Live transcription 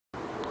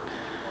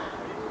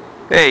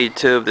Hey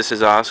YouTube, this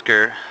is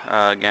Oscar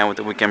again with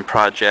the weekend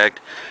project.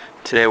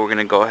 Today we're going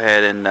to go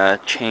ahead and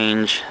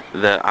change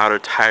the outer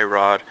tie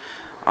rod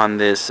on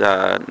this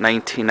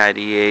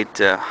 1998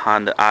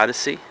 Honda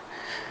Odyssey.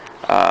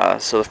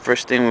 So the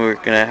first thing we're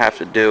going to have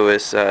to do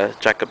is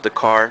jack up the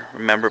car.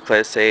 Remember, play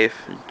it safe,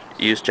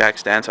 use jack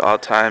stands at all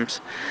times.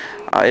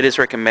 It is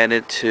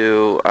recommended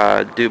to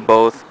do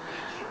both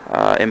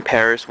in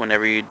pairs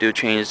whenever you do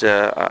change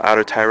the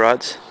outer tie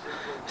rods.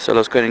 So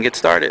let's go ahead and get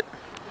started.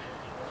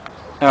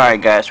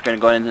 Alright guys, we're going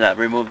to go ahead and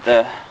remove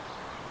the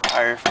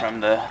tire from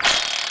the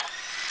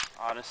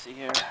Odyssey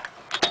here.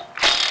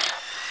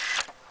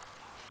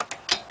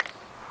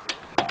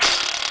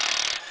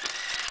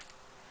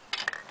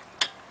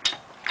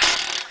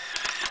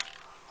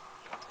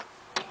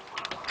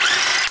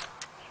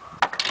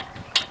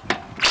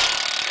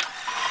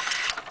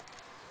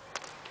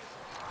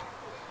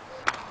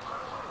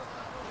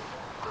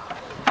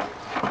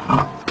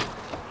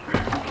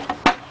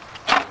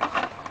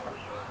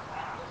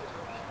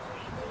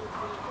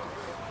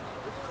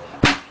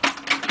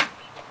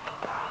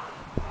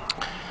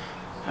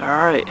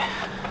 Alright,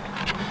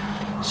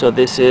 so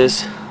this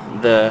is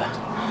the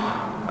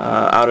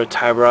outer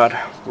tie rod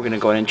we're going to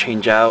go ahead and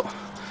change out,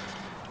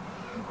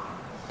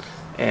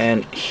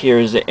 and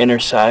here's the inner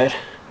side,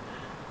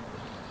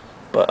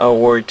 but our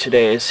word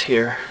today is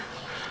here,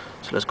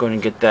 so let's go ahead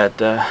and get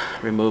that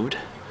removed.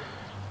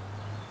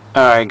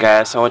 Alright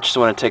guys, so I just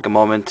want to take a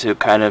moment to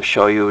kind of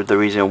show you the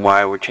reason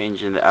why we're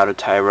changing the outer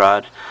tie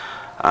rod.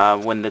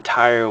 When the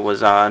tire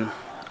was on,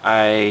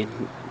 I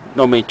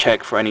normally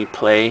check for any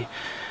play.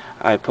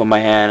 I put my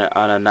hand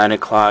on a 9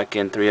 o'clock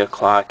and 3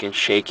 o'clock and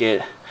shake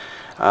it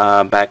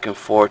back and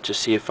forth to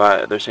see if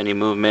there's any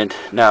movement.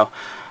 Now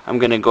I'm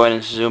going to go ahead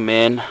and zoom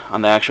in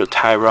on the actual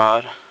tie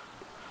rod,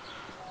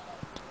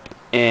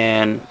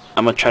 and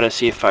I'm going to try to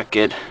see if I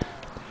could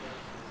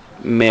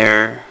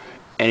mirror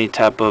any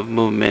type of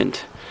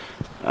movement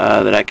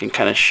that I can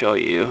kind of show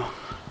you.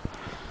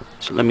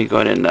 So let me go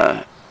ahead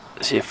and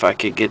see if I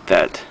could get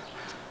that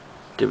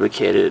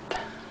duplicated.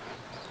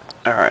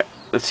 Alright,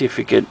 let's see if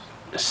we could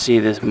see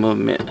this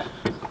movement.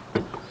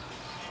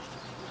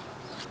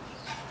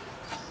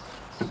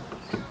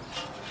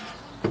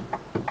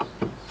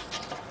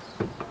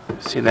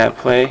 See that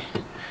play?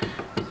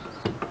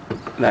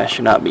 That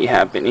should not be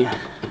happening.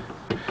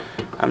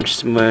 I'm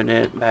just moving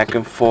it back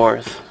and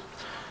forth,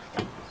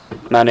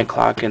 9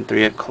 o'clock and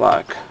 3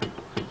 o'clock.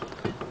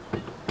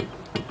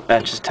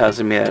 That just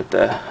tells me that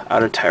the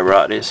outer tie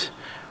rod is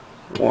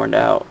worn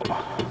out.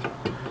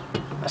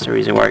 That's the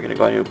reason why I'm going to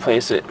go ahead and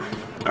replace it.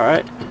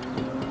 Alright.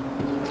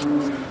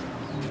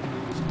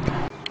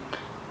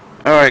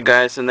 Alright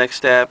guys, the next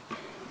step,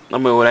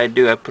 what I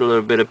do, I put a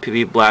little bit of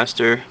PV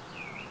blaster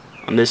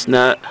on this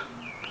nut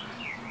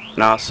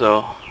and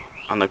also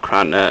on the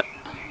crown nut,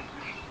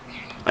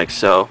 like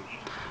so.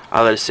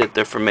 I'll let it sit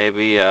there for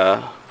maybe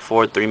 4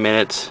 or 3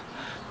 minutes,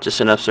 just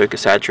enough so it can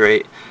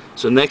saturate.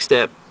 So the next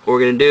step, what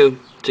we're going to do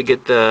to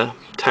get the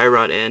tie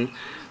rod in,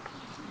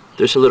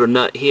 there's a little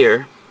nut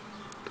here.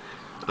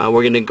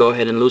 We're going to go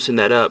ahead and loosen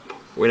that up.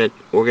 We're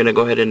gonna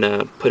go ahead and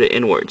put it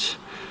inwards.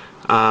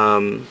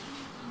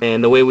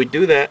 And the way we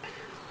do that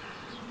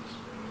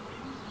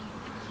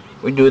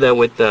with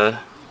the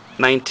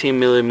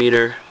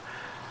 19mm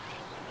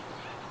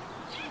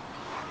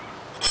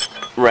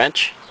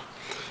wrench.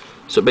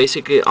 So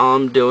basically all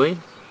I'm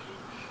doing,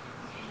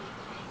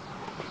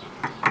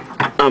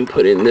 I'm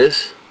putting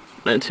this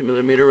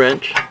 19mm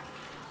wrench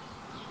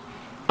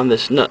on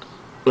this nut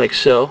like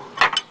so,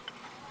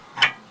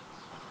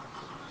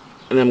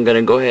 and I'm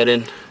gonna go ahead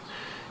and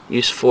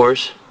use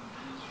force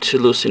to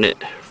loosen it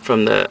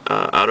from the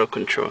outer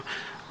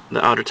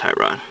tie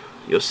rod.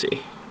 You'll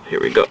see. Here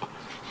we go.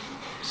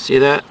 See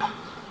that?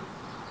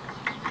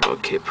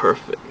 Okay,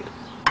 perfect.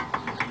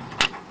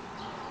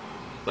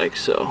 Like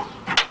so.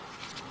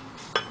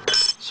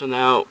 So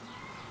now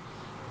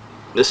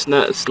this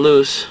nut is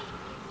loose.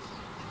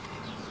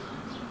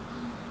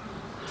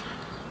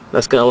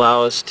 That's going to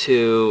allow us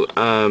to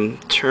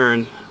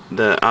turn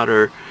the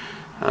outer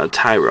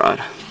tie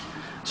rod.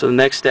 So the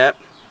next step,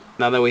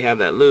 now that we have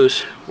that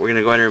loose, we're going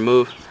to go ahead and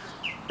remove.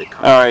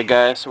 Alright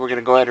guys, so we're going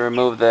to go ahead and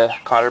remove the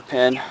cotter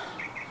pin,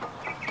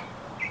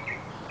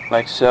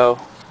 like so.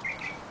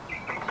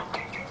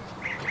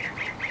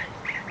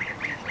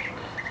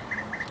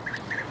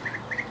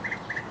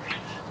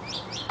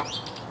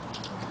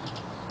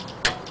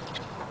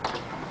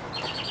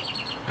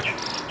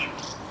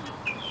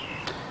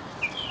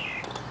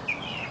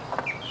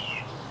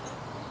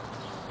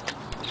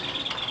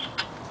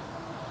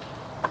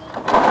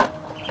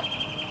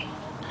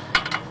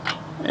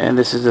 And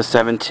this is a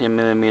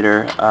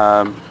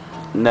 17mm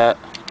nut.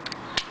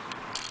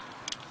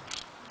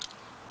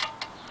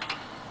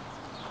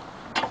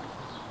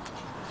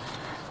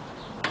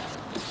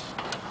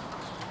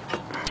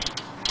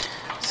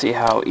 See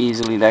how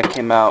easily that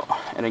came out.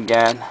 And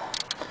again,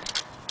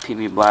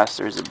 PV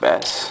blaster is the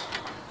best.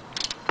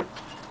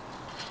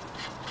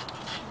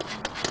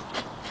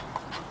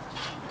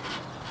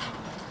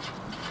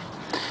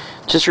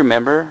 Just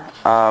remember,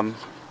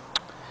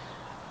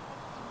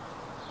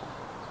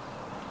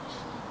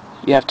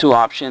 You have two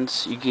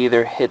options. You can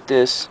either hit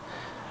this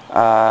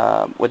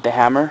with the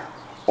hammer,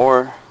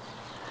 or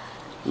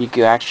you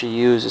can actually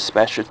use a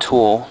special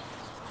tool.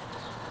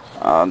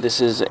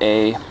 This is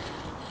a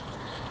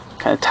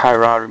kind of tie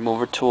rod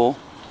remover tool.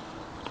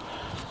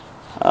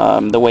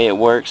 The way it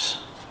works,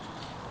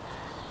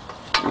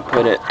 you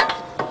put it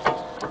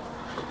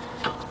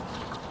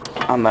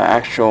on the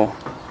actual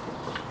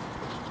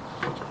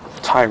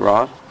tie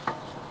rod,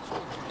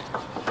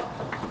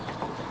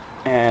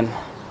 and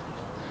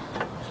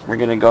we're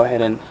going to go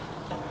ahead and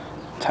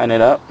tighten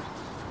it up.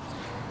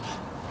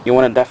 You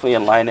want to definitely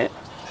align it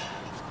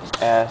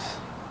as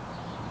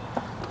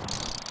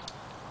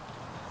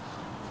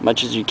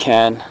much as you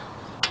can.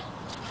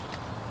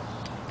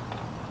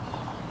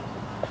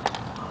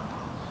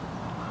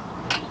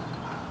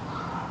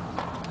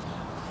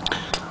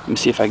 Let me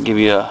see if I can give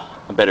you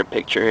a better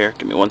picture here.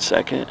 Give me 1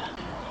 second.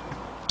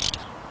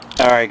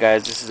 Alright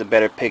guys, this is a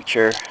better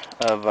picture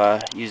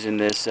of using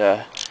this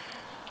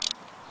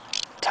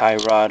tie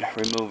rod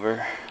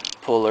remover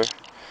puller.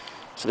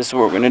 So this is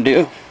what we're going to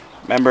do.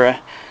 Remember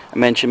I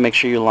mentioned make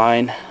sure you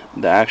line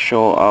the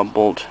actual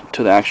bolt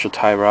to the actual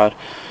tie rod.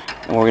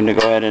 And we're going to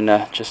go ahead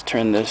and just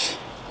turn this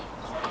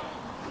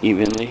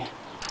evenly.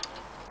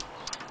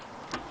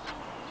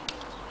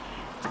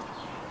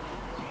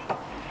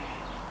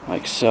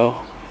 Like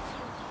so.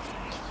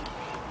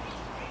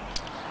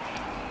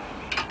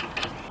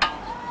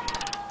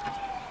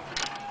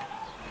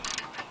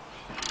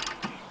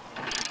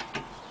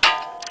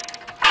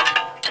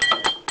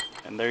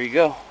 And there you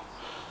go.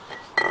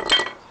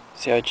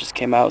 See how it just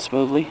came out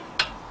smoothly?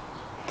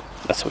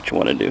 That's what you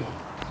want to do.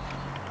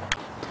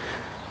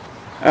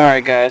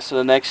 Alright guys, so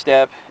the next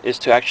step is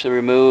to actually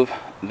remove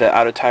the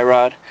outer tie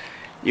rod.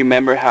 You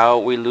remember how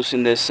we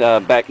loosened this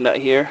back nut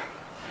here?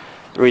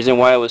 The reason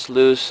why it was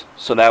loose,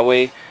 so that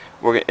way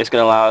it's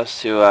going to allow us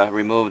to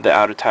remove the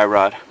outer tie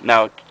rod.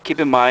 Now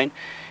keep in mind,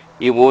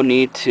 you will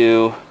need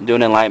to do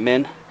an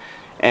alignment,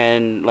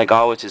 and like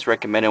always it's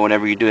recommended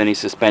whenever you do any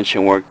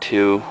suspension work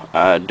to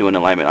do an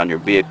alignment on your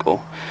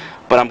vehicle.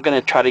 But I'm going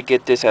to try to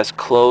get this as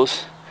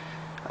close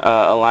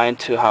aligned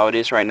to how it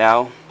is right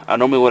now.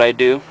 Normally what I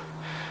do,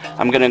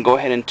 I'm going to go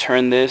ahead and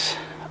turn this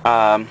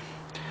at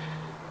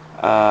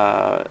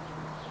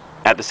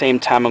the same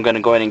time. I'm going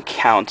to go ahead and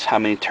count how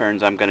many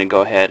turns I'm going to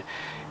go ahead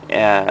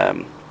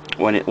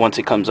once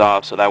it comes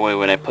off, so that way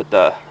when I put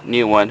the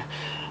new one,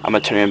 I'm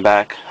going to turn it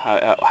back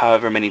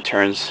however many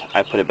turns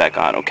I put it back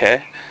on.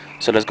 Okay,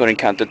 so let's go ahead and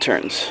count the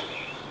turns.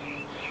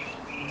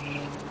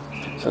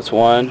 So that's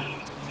 1,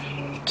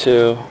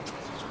 2,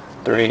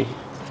 3,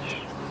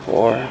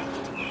 4,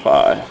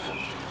 5,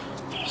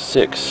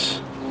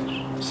 6,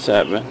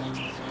 7,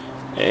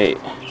 8,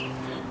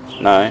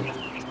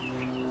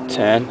 9,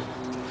 10,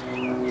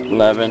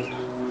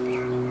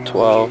 11,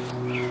 12,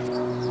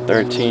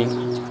 13,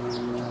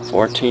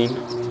 14,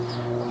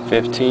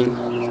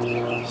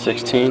 15,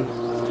 16,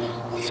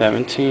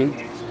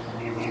 17,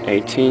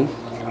 18,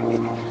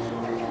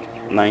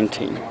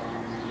 19.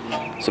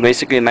 So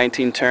basically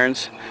 19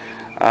 turns,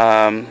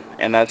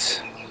 and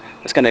that's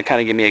going to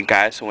kind of give me a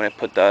guide. So when I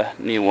put the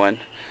new one,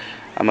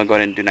 I'm going to go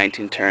ahead and do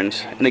 19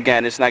 turns. And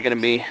again, it's not going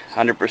to be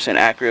 100%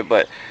 accurate,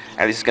 but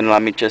at least it's going to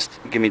let me just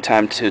give me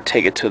time to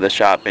take it to the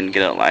shop and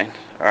get it aligned.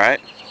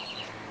 Alright?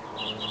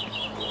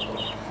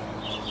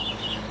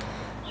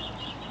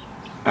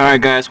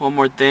 Alright guys, one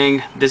more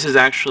thing. This is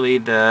actually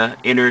the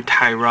inner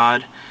tie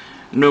rod.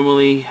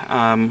 Normally,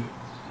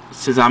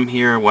 since I'm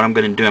here, what I'm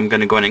going to do, I'm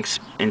going to go and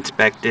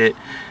inspect it.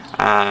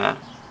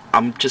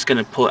 I'm just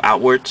going to pull it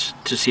outwards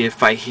to see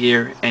if I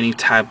hear any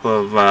type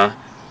of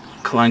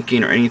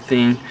clunking or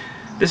anything.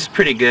 This is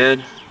pretty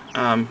good.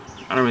 I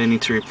don't really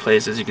need to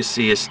replace it. As you can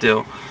see, it's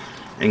still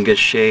in good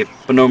shape.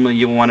 But normally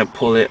you want to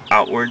pull it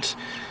outwards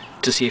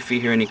to see if you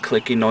hear any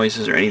clicking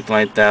noises or anything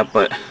like that.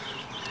 But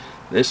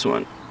this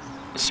one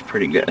is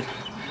pretty good.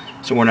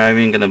 So we're not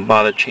even going to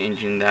bother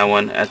changing that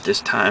one at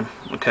this time.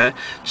 Okay?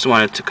 Just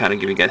wanted to kind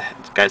of give you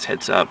guys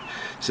heads up.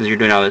 Since you're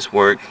doing all this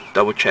work,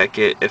 double check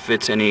it. If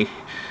it's any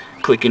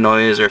clicking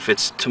noise or if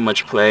it's too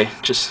much play,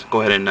 just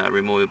go ahead and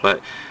remove it.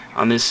 But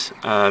on this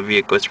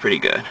vehicle, it's pretty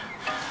good.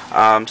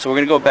 So we're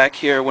going to go back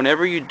here.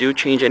 Whenever you do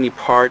change any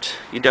part,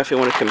 you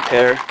definitely want to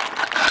compare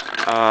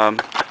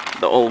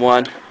the old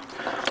one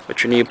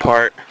with your new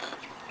part.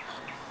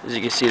 As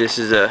you can see, this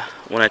is the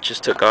one I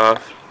just took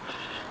off,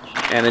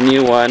 and the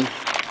new one.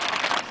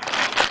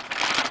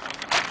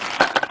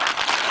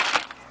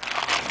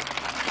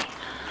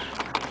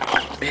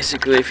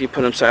 Basically, if you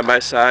put them side by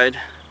side,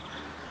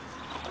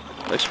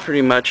 looks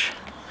pretty much,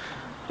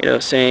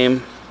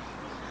 same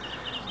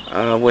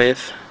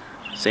width,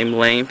 same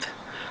length.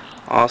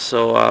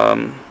 Also,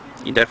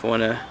 you definitely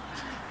want to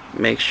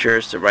make sure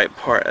it's the right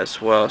part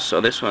as well. So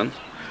this one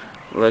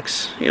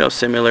looks,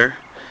 similar.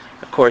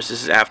 Of course,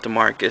 this is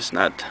aftermarket, it's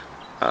not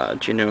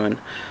genuine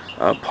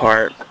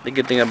part. The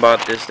good thing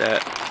about this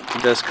that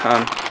it does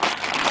come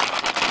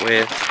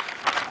with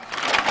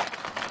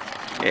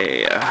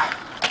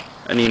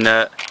a new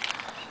nut,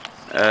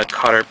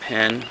 cotter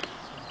pin,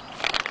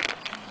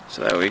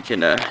 so that we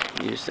can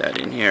use that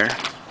in here.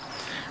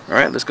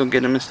 Alright, let's go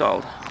get them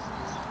installed.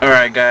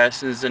 Alright guys,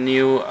 since the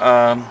new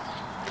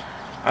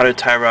outer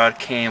tie rod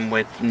came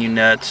with new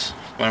nuts,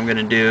 what I'm going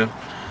to do,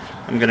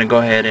 I'm going to go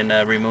ahead and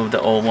remove the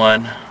old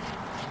one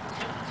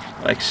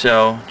like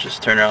so.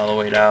 Just turn it all the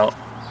way out,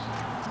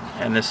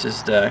 and this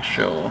is the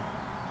actual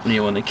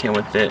new one that came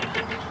with it.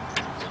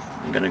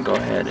 I'm going to go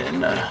ahead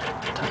and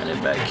tighten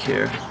it back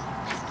here.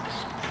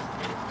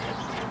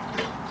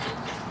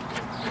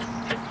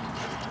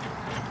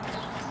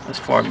 As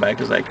far back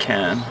as I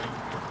can.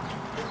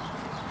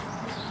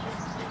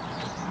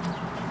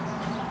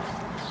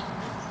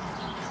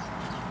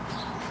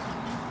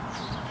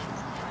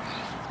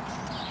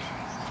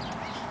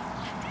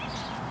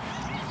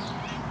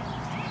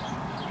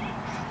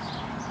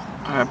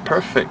 Alright,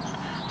 perfect.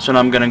 So now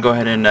I'm going to go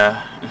ahead and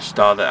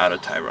install the outer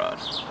tie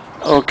rod.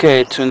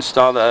 Okay, to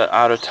install the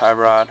outer tie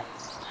rod,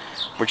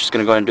 we're just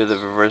going to go ahead and do the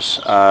reverse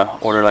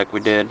order like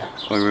we did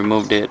when we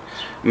removed it.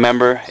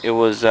 Remember, it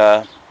was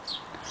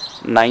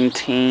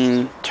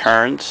 19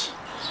 turns.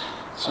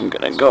 So I'm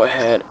going to go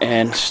ahead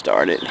and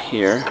start it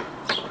here.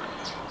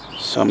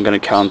 So I'm going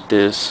to count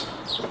this.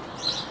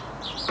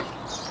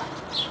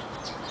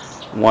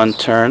 1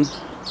 turn,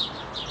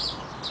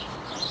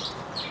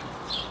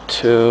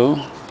 2,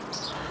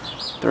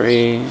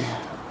 3,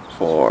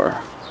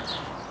 4,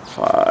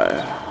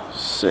 5,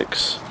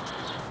 6,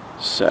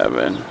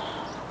 7,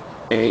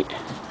 8,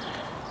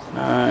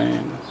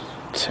 9,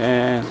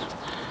 10,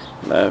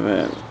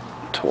 11,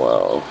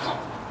 12,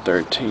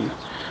 13,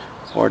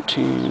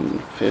 14,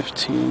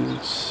 15,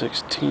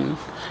 16,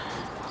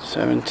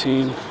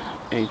 17,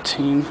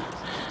 18,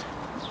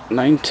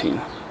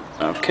 19.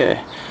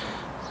 Okay.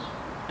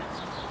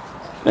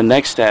 The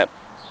next step,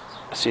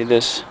 see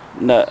this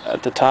nut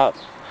at the top?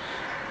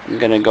 I'm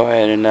going to go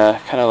ahead and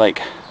kind of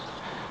like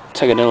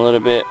tug it in a little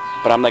bit,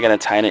 but I'm not going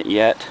to tighten it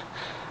yet.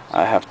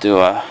 I have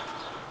to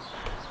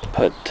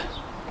put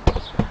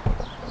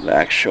the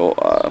actual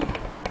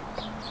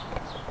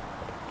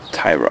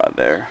tie rod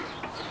there.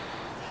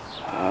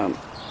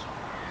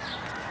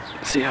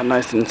 See how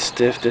nice and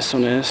stiff this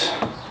one is?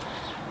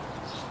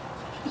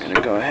 I'm going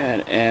to go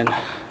ahead and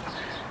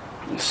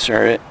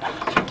insert it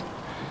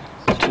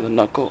to the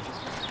knuckle.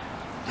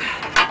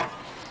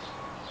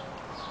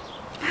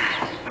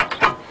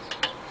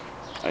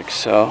 Like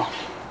so.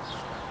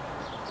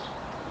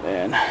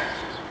 Then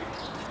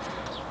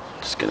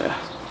just gonna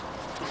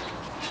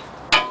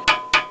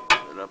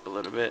put it up a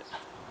little bit.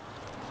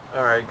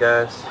 Alright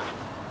guys,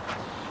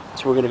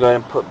 so we're gonna go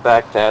ahead and put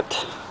back that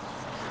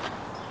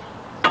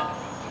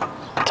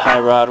tie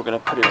rod. We're gonna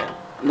put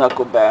it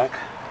knuckle back,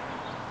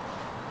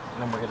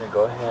 and then we're gonna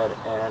go ahead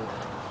and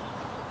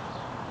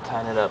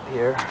tighten it up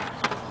here.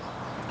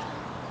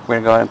 We're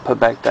gonna go ahead and put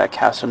back that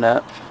castle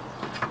nut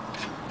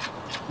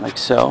like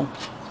so.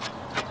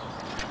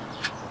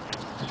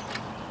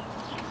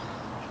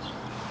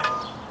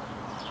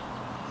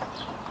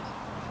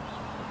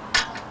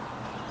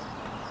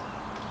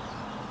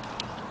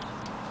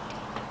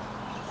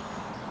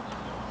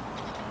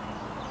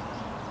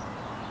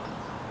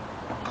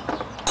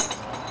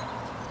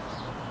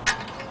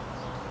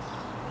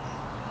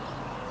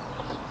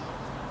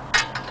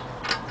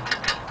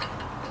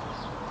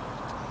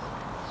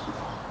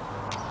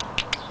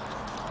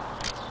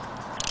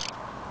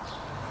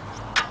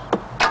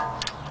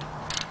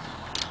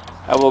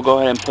 I will go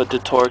ahead and put the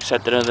Torx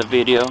at the end of the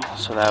video,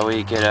 so that way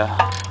you get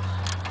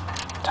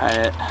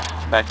tighten it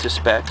back to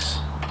specs.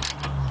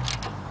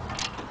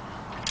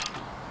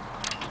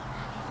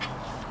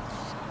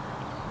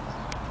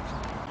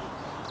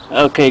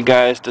 Okay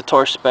guys, the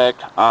Torx spec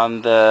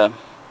on the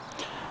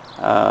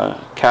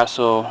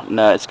castle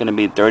nut is going to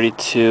be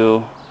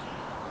 32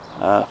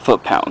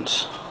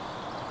 foot-pounds.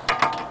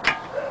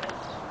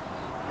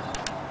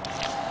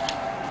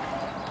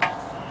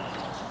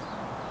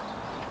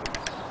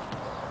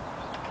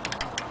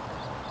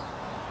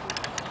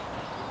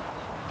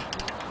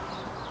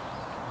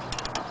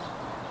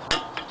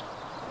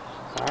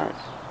 Alright,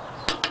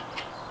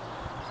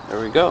 there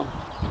we go.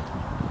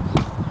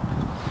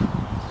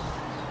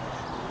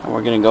 And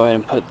we're going to go ahead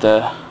and put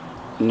the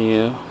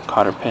new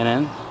cotter pin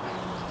in,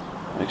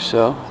 like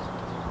so.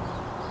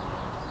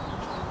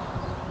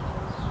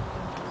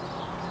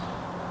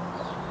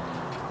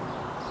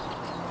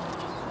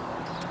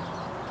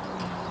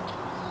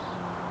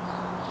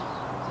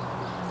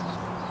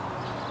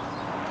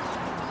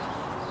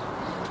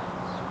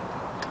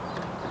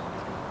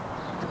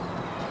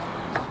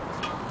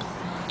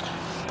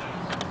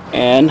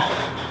 And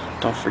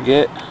don't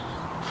forget,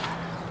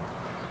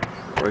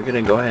 we're going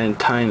to go ahead and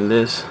tighten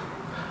this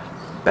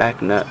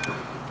back nut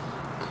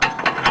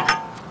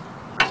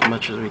as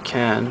much as we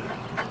can.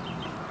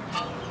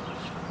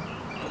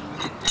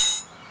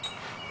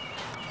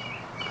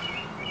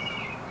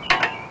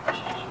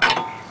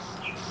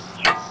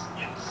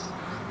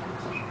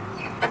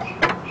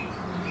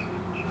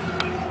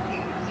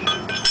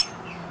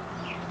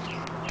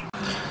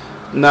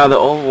 Now the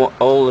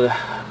old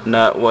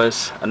nut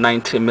was a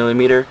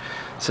 19mm.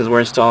 Since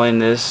we're installing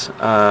this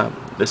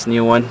this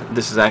new one,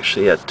 this is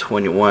actually a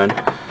 21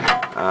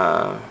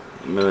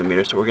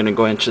 millimeters. So we're gonna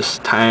go and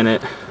just tighten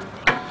it.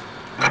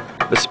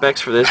 The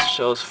specs for this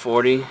shows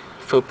 40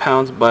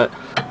 foot-pounds, but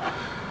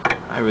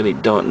I really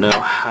don't know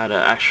how to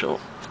actually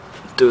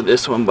do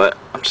this one, but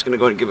I'm just gonna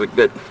go and give it a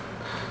good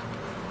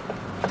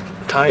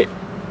tight.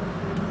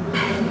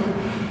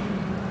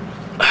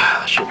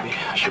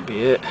 Should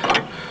be it.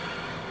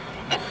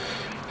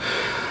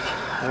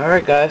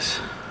 Alright guys,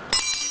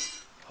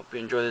 hope you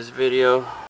enjoy this video.